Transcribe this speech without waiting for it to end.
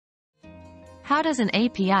How does an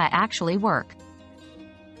API actually work?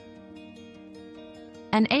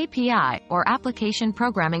 An API, or Application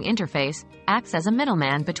Programming Interface, acts as a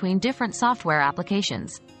middleman between different software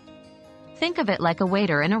applications. Think of it like a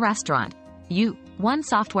waiter in a restaurant. You, one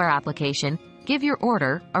software application, give your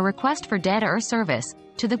order, a request for data or service,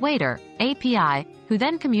 to the waiter, API, who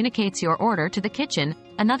then communicates your order to the kitchen,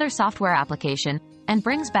 another software application, and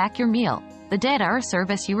brings back your meal, the data or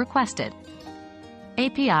service you requested.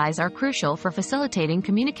 APIs are crucial for facilitating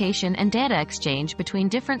communication and data exchange between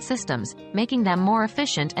different systems, making them more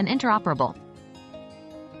efficient and interoperable.